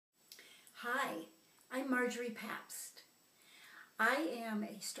Hi, I'm Marjorie Pabst. I am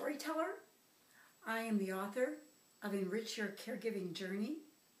a storyteller. I am the author of Enrich Your Caregiving Journey,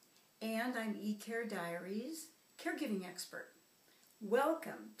 and I'm eCare Diaries caregiving expert.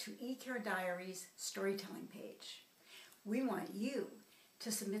 Welcome to eCare Diaries storytelling page. We want you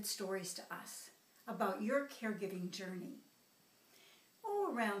to submit stories to us about your caregiving journey.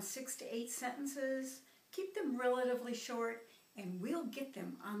 Around 6 to 8 sentences. Keep them relatively short and we'll get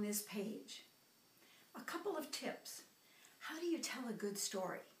them on this page. A couple of tips. How do you tell a good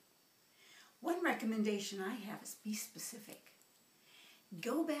story? One recommendation I have is be specific.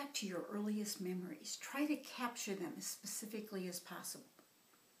 Go back to your earliest memories. Try to capture them as specifically as possible.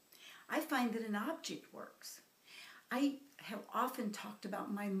 I find that an object works. I have often talked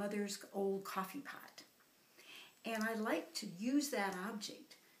about my mother's old coffee pot. And I like to use that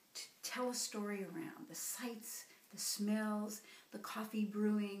object to tell a story around the sights, the smells, the coffee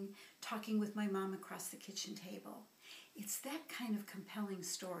brewing, talking with my mom across the kitchen table. It's that kind of compelling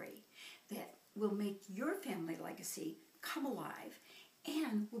story that will make your family legacy come alive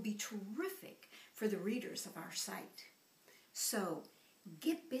and will be terrific for the readers of our site. So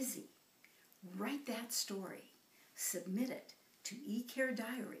get busy, write that story, submit it to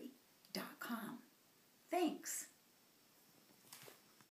eCareDiary.com. Thanks.